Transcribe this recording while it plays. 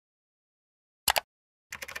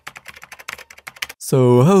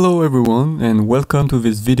So hello everyone and welcome to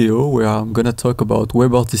this video where I'm gonna talk about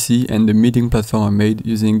WebRTC and the meeting platform I made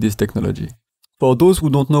using this technology. For those who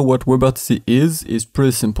don't know what WebRTC is, it's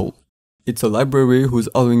pretty simple. It's a library who's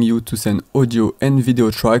allowing you to send audio and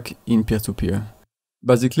video track in peer-to-peer.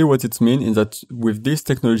 Basically what it means is that with this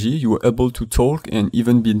technology you are able to talk and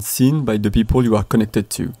even be seen by the people you are connected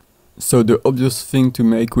to. So the obvious thing to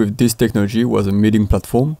make with this technology was a meeting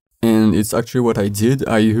platform. And it's actually what I did.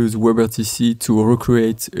 I used WebRTC to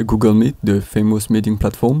recreate GoogleMeet, the famous meeting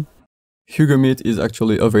platform. HugoMeet is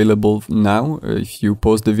actually available now. If you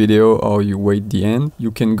pause the video or you wait the end,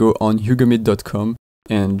 you can go on HugoMeet.com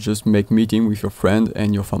and just make meeting with your friend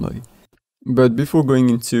and your family. But before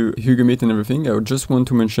going into HugoMeet and everything, I just want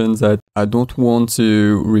to mention that I don't want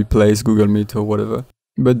to replace GoogleMeet or whatever.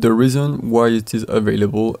 But the reason why it is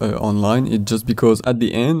available online is just because at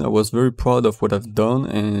the end I was very proud of what I've done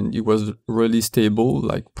and it was really stable,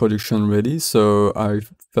 like production ready. So I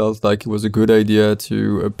felt like it was a good idea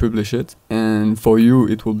to publish it. And for you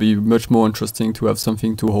it will be much more interesting to have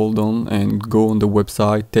something to hold on and go on the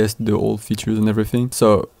website, test the old features and everything.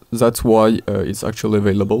 So that's why it's actually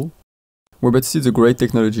available. WebRTC is a great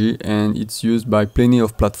technology and it's used by plenty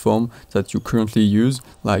of platforms that you currently use,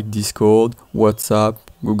 like Discord, WhatsApp,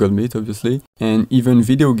 Google Meet obviously, and even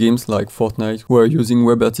video games like Fortnite who are using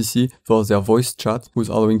WebRTC for their voice chat, who's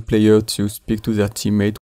allowing players to speak to their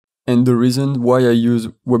teammate. And the reason why I use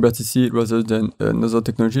WebRTC rather than another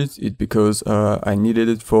technology is because I needed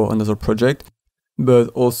it for another project. But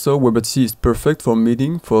also WebRTC is perfect for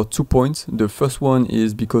meeting for 2 points. The first one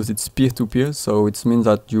is because it's peer-to-peer, so it means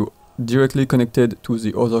that you directly connected to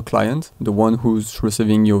the other client, the one who's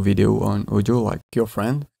receiving your video and audio, like your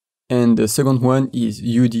friend. And the second one is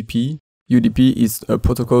UDP. UDP is a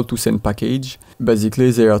protocol to send package. Basically,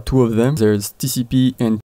 there are two of them. There's TCP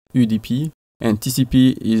and UDP. And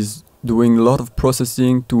TCP is doing a lot of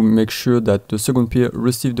processing to make sure that the second peer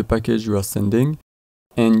receives the package you are sending.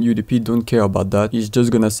 And UDP don't care about that. He's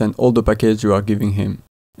just gonna send all the package you are giving him.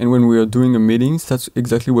 And when we are doing a meeting, that's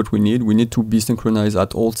exactly what we need. We need to be synchronized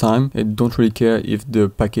at all time and don't really care if the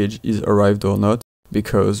package is arrived or not,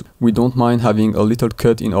 because we don't mind having a little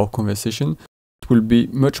cut in our conversation. It will be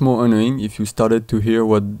much more annoying if you started to hear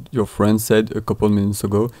what your friend said a couple minutes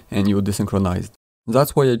ago and you're desynchronized.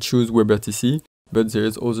 That's why I choose WebRTC, but there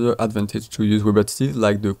is other advantage to use WebRTC,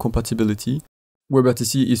 like the compatibility.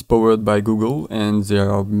 WebRTC is powered by Google and they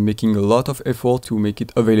are making a lot of effort to make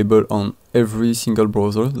it available on every single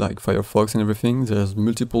browser like Firefox and everything. There's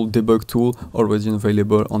multiple debug tools already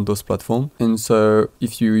available on those platforms. And so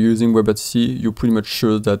if you're using WebRTC, you're pretty much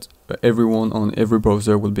sure that everyone on every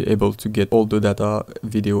browser will be able to get all the data,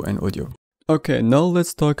 video and audio. Okay, now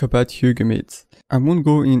let's talk about HugoMeet. I won't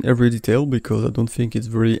go in every detail because I don't think it's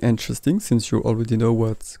very interesting since you already know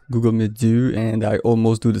what GoogleMeet do and I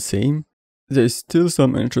almost do the same. There's still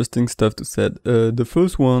some interesting stuff to say. The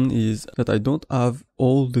first one is that I don't have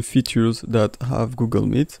all the features that have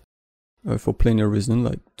GoogleMeet for plenty of reasons.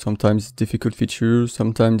 Like sometimes it's difficult features,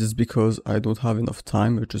 sometimes it's because I don't have enough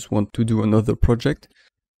time. I just want to do another project.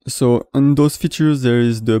 So on those features, there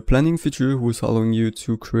is the planning feature who's allowing you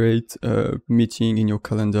to create a meeting in your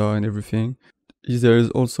calendar and everything. There is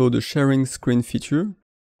also the sharing screen feature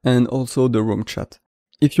and also the room chat.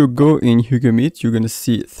 If you go in HugoMeet, you're going to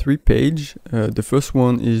see 3 pages. The first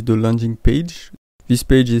one is the landing page. This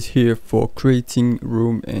page is here for creating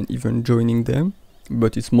room and even joining them.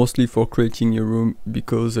 But it's mostly for creating your room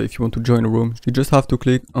because if you want to join a room, you just have to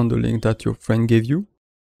click on the link that your friend gave you.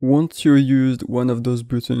 Once you used one of those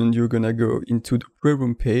buttons, you're going to go into the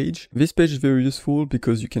pre-room page. This page is very useful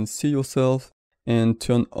because you can see yourself and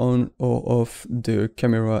turn on or off the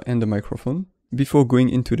camera and the microphone before going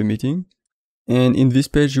into the meeting. And in this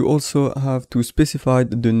page, you also have to specify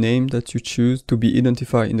the name that you choose to be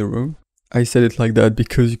identified in the room. I said it like that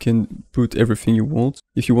because you can put everything you want.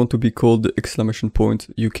 If you want to be called the exclamation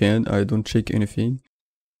point, you can. I don't check anything.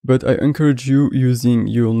 But I encourage you using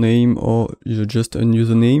your name or just a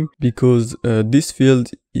username because this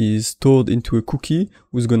field is stored into a cookie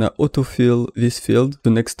who's gonna autofill this field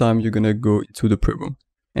the next time you're gonna go into the pre-room.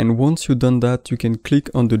 And once you've done that, you can click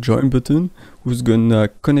on the join button, who's gonna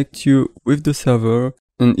connect you with the server.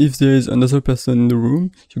 And if there is another person in the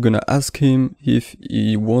room, you're gonna ask him if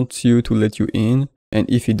he wants you to let you in. And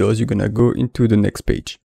if he does, you're gonna go into the next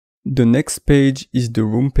page. The next page is the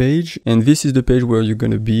room page. And this is the page where you're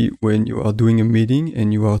gonna be when you are doing a meeting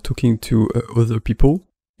and you are talking to other people.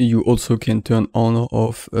 You also can turn on or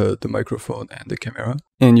off the microphone and the camera.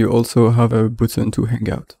 And you also have a button to hang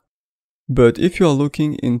out. But if you are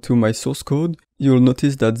looking into my source code, you'll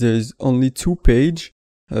notice that there is only 2 pages,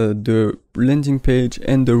 the landing page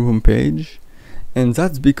and the room page. And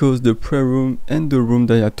that's because the pre-room and the room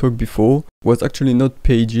that I talked before was actually not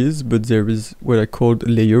pages, but there is what I called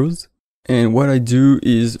layers. And what I do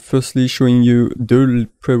is firstly showing you the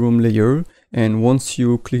pre-room layer. And once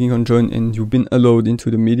you're clicking on join and you've been allowed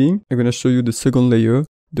into the meeting, I'm gonna show you the second layer,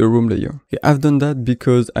 the room layer. Okay, I've done that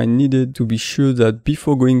because I needed to be sure that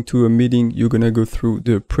before going to a meeting, you're gonna go through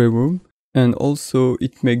the pre-room. And also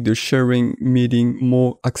it makes the sharing meeting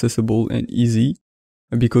more accessible and easy,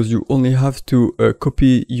 because you only have to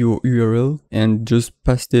copy your URL and just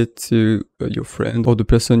paste it to your friend or the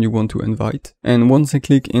person you want to invite. And once they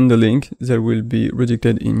click in the link, they will be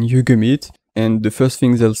redirected in HugoMeet. And the first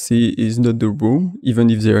thing they'll see is not the room, even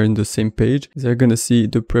if they're in the same page, they're gonna see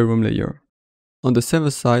the pre-room layer. On the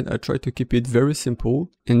server side, I try to keep it very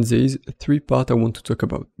simple, and there's 3 parts I want to talk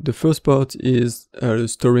about. The first part is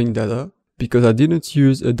storing data, because I didn't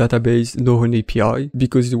use a database nor an API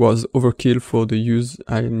because it was overkill for the use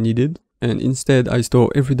I needed. And instead I store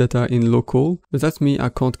every data in local, but that means I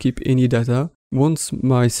can't keep any data. Once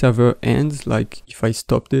my server ends, like if I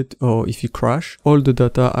stopped it or if it crashed, all the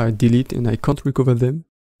data I delete and I can't recover them.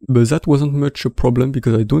 But that wasn't much a problem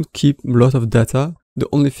because I don't keep a lot of data. The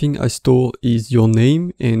only thing I store is your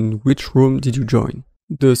name and which room did you join.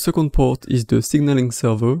 The second part is the signaling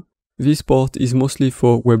server. This part is mostly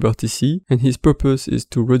for WebRTC, and his purpose is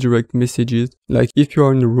to redirect messages. Like if you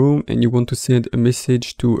are in a room and you want to send a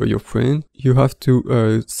message to your friend, you have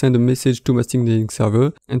to send a message to my signaling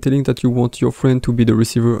server and telling that you want your friend to be the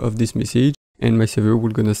receiver of this message, and my server will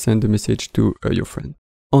gonna send the message to your friend.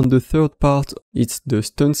 On the third part, it's the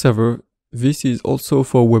stun server. This is also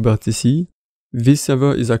for WebRTC. This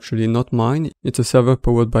server is actually not mine. It's a server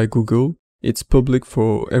powered by Google. It's public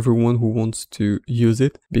for everyone who wants to use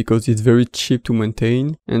it because it's very cheap to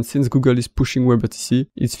maintain, and since Google is pushing WebRTC,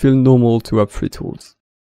 it feels normal to have free tools.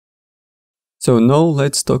 So now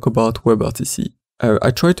let's talk about WebRTC. I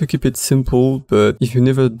try to keep it simple, but if you've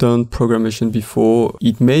never done programmation before,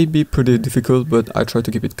 it may be pretty difficult, but I try to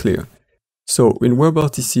keep it clear. So in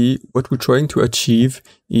WebRTC, what we're trying to achieve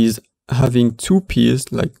is having 2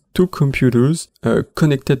 peers, like 2 computers,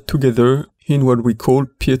 connected together in what we call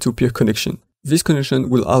peer-to-peer connection. This connection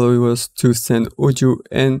will allow us to send audio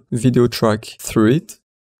and video track through it,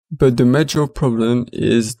 but the major problem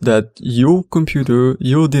is that your computer,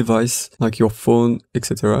 your device, like your phone,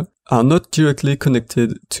 etc., are not directly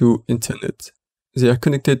connected to internet. They are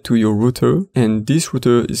connected to your router, and this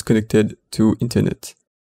router is connected to internet.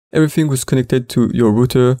 Everything was connected to your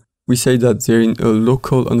router. We say that they're in a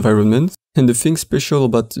local environment. And the thing special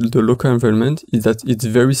about the local environment is that it's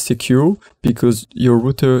very secure because your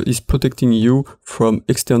router is protecting you from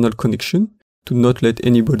external connection to not let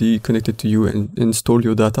anybody connected to you and install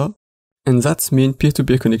your data. And that means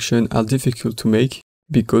peer-to-peer connection are difficult to make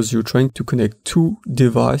because you're trying to connect 2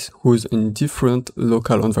 devices who's in different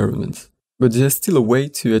local environments. But there's still a way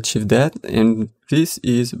to achieve that, and this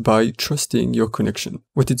is by trusting your connection.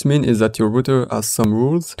 What it means is that your router has some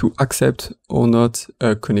rules to accept or not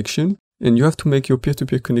a connection, and you have to make your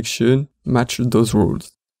peer-to-peer connection match those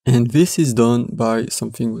rules. And this is done by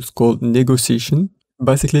something that's called negotiation.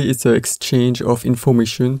 Basically, it's an exchange of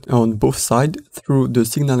information on both sides through the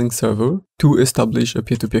signaling server to establish a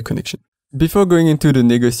peer-to-peer connection. Before going into the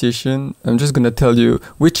negotiation, I'm just going to tell you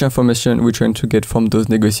which information we're trying to get from those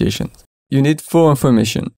negotiations. You need 4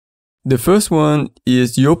 information. The first one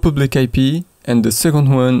is your public IP, and the second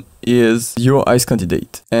one is your ICE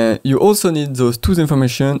candidate. And you also need those 2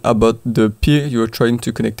 information about the peer you're trying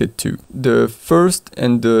to connect it to. The first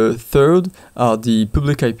and the third are the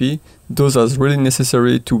public IP. Those are really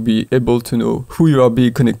necessary to be able to know who you are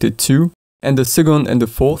being connected to. And the second and the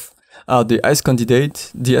fourth are the ICE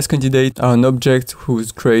candidate. The ICE candidate are an object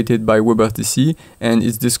who's created by WebRTC, and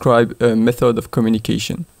it's described a method of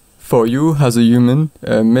communication. For you as a human,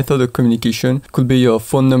 a method of communication could be your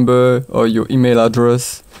phone number or your email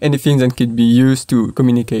address, anything that could be used to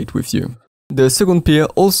communicate with you. The second peer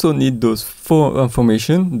also need those 4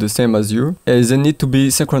 information, the same as you, as they need to be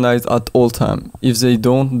synchronized at all time. If they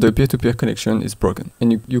don't, the peer-to-peer connection is broken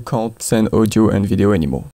and you can't send audio and video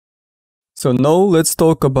anymore. So now let's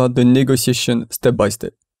talk about the negotiation step by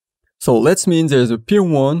step. So let's mean there's a peer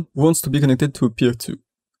 1 who wants to be connected to a peer 2.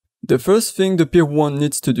 The first thing the peer 1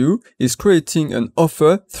 needs to do is creating an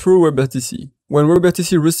offer through WebRTC. When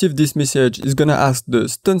WebRTC receives this message, it's gonna ask the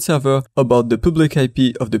stun server about the public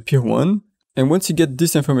IP of the peer 1. And once he gets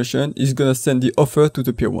this information, he's gonna send the offer to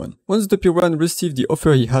the peer 1. Once the peer 1 receives the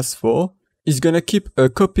offer he asked for, he's gonna keep a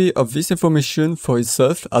copy of this information for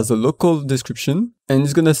himself as a local description, and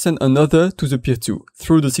he's gonna send another to the peer 2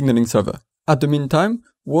 through the signaling server. At the meantime,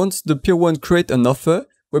 once the peer 1 creates an offer,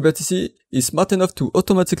 WebRTC is smart enough to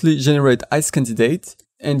automatically generate ICE candidates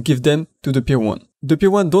and give them to the peer 1. The peer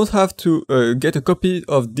 1 don't have to get a copy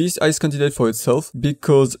of this ICE candidate for itself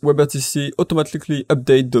because WebRTC automatically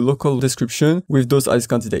update the local description with those ICE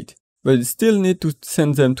candidates. But it still need to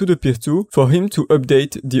send them to the peer 2 for him to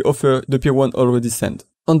update the offer the peer 1 already sent.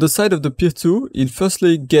 On the side of the peer 2, he'll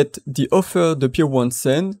firstly get the offer the peer 1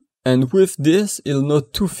 sent, and with this, he'll know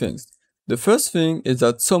two things. The first thing is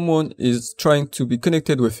that someone is trying to be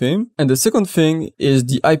connected with him, and the second thing is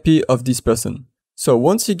the IP of this person. So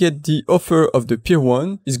once he gets the offer of the peer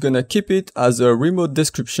 1, he's gonna keep it as a remote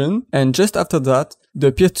description, and just after that,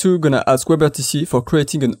 the peer 2 gonna ask WebRTC for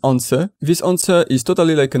creating an answer. This answer is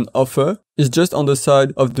totally like an offer, it's just on the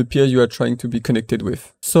side of the peer you are trying to be connected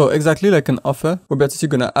with. So exactly like an offer, WebRTC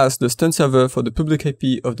gonna ask the stun server for the public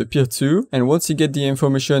IP of the peer 2, and once he get the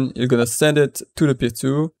information, he's gonna send it to the peer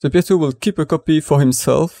 2. The peer 2 will keep a copy for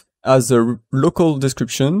himself as a local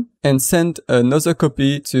description and send another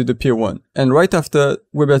copy to the peer 1. And right after,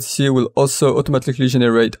 WebRTC will also automatically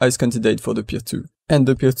generate ICE candidate for the peer 2. And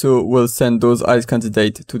the peer 2 will send those ICE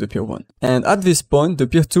candidates to the peer 1. And at this point, the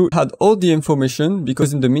peer 2 had all the information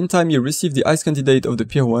because in the meantime, he received the ICE candidate of the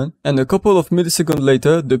peer 1. And a couple of milliseconds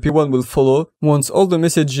later, the peer 1 will follow once all the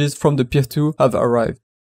messages from the peer 2 have arrived.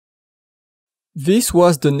 This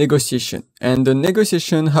was the negotiation. And the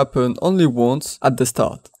negotiation happened only once at the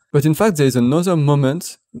start. But in fact, there is another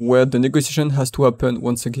moment where the negotiation has to happen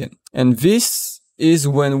once again. And this is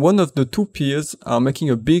when one of the two peers are making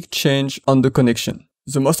a big change on the connection.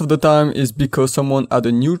 The most of the time is because someone had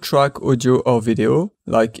a new track, audio or video,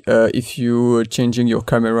 like if you're changing your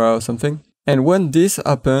camera or something. And when this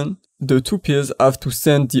happens, the two peers have to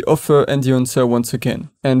send the offer and the answer once again.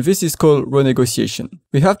 And this is called renegotiation.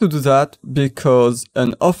 We have to do that because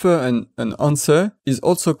an offer and an answer is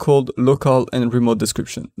also called local and remote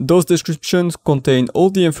description. Those descriptions contain all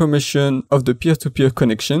the information of the peer-to-peer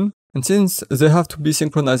connection. And since they have to be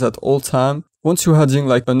synchronized at all time, once you're adding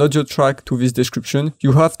like an audio track to this description,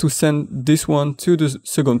 you have to send this one to the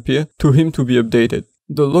second peer to him to be updated.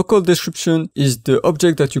 The local description is the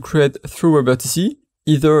object that you create through WebRTC.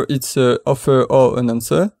 Either it's an offer or an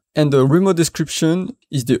answer. And the remote description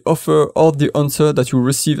is the offer or the answer that you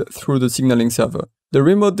receive through the signaling server. The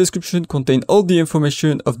remote description contains all the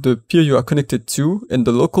information of the peer you are connected to, and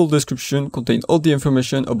the local description contains all the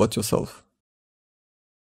information about yourself.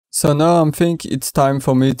 So now I think it's time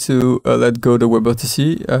for me to let go the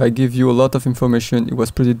WebRTC. I give you a lot of information, it was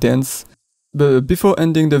pretty dense. But before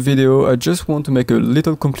ending the video, I just want to make a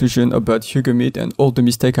little conclusion about HugoMeet and all the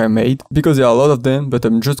mistakes I made, because there are a lot of them, but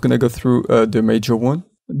I'm just gonna go through the major one.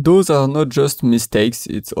 Those are not just mistakes,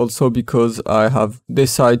 it's also because I have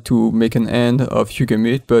decided to make an end of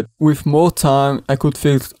HugoMeet, but with more time, I could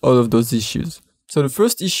fix all of those issues. So the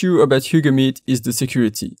first issue about HugoMeet is the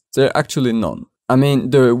security. There are actually none. I mean,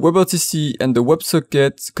 the WebRTC and the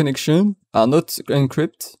WebSocket connection are not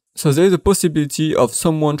encrypted. So there is a possibility of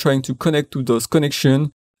someone trying to connect to those connections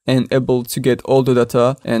and able to get all the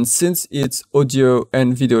data. And since it's audio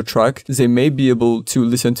and video track, they may be able to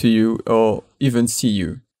listen to you or even see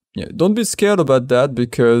you. Yeah, don't be scared about that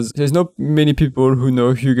because there's not many people who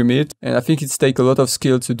know HugoMeet, and I think it takes a lot of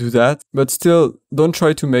skill to do that. But still, don't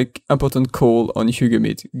try to make important call on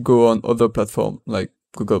HugoMeet. Go on other platforms like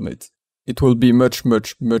GoogleMeet. It will be much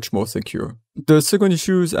more secure. The second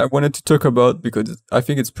issue I wanted to talk about, because I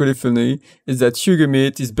think it's pretty funny, is that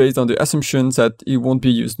HugoMeet is based on the assumption that it won't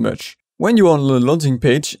be used much. When you're on the landing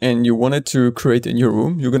page and you wanted to create a new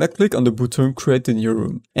room, you're gonna click on the button create a new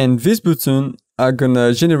room. And this button are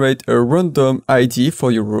gonna generate a random ID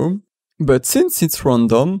for your room. But since it's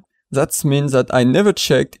random, that means that I never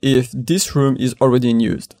checked if this room is already in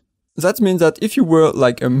use. That means that if you were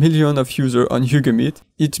like 1 million of users on HugoMeet,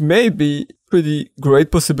 it may be pretty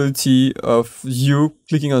great possibility of you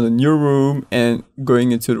clicking on a new room and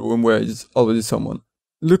going into the room where is already someone.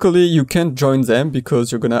 Luckily, you can't join them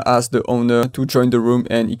because you're gonna ask the owner to join the room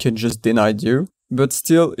and he can just deny you. But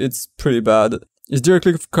still, it's pretty bad. It's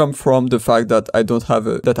directly come from the fact that I don't have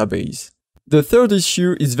a database. The third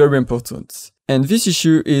issue is very important. And this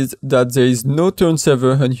issue is that there is no turn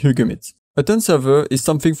server on HugoMeet. A turn server is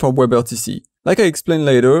something for WebRTC. Like I explained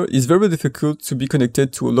later, it's very difficult to be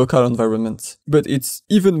connected to a local environment. But it's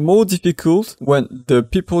even more difficult when the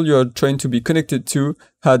people you are trying to be connected to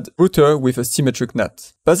had router with a symmetric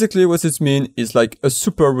NAT. Basically what it means is like a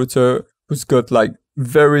super router who's got like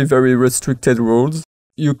very restricted rules.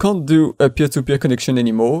 You can't do a peer-to-peer connection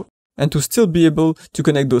anymore. And to still be able to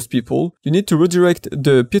connect those people, you need to redirect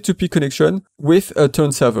the peer-to-peer connection with a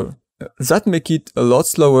turn server. That makes it a lot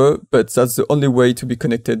slower, but that's the only way to be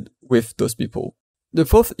connected with those people. The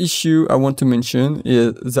fourth issue I want to mention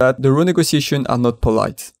is that the renegotiations are not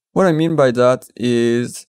polite. What I mean by that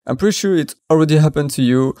is, I'm pretty sure it already happened to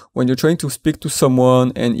you when you're trying to speak to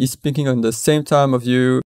someone and he's speaking on the same time of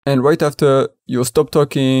you, and right after you stop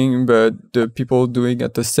talking, but the people doing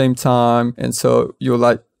at the same time, and so you're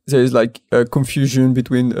like, there's like a confusion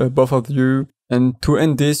between both of you, and to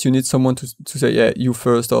end this, you need someone to say, yeah, you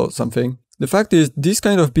first or something. The fact is, this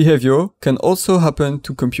kind of behavior can also happen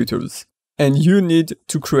to computers. And you need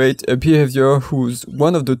to create a behavior whose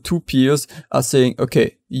one of the two peers are saying,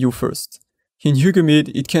 okay, you first. In HugoMeet,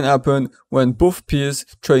 it can happen when both peers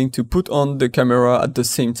trying to put on the camera at the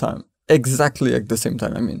same time. Exactly at the same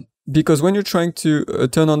time, I mean. Because when you're trying to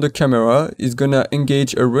turn on the camera, it's gonna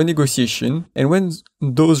engage a renegotiation. And when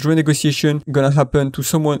those renegotiations gonna happen to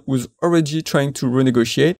someone who's already trying to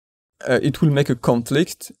renegotiate, it will make a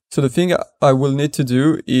conflict. So the thing I will need to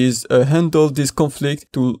do is handle this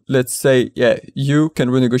conflict to, let's say, yeah, you can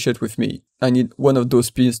renegotiate with me. I need one of those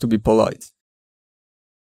peers to be polite.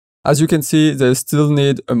 As you can see, there's still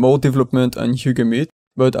need more development on HugoMeet,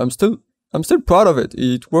 but I'm still proud of it.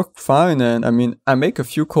 It worked fine, and I mean, I make a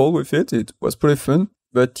few calls with it. It was pretty fun.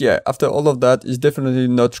 But yeah, after all of that, it's definitely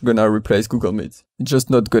not gonna replace GoogleMeet. It's just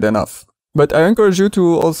not good enough. But I encourage you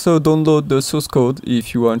to also download the source code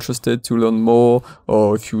if you are interested to learn more,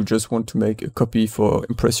 or if you just want to make a copy for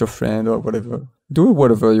impress your friend or whatever. Do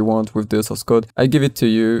whatever you want with the source code. I give it to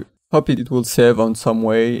you. Hope it will save on some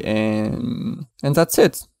way, and that's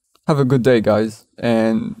it. Have a good day, guys,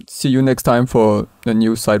 and see you next time for a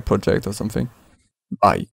new side project or something. Bye.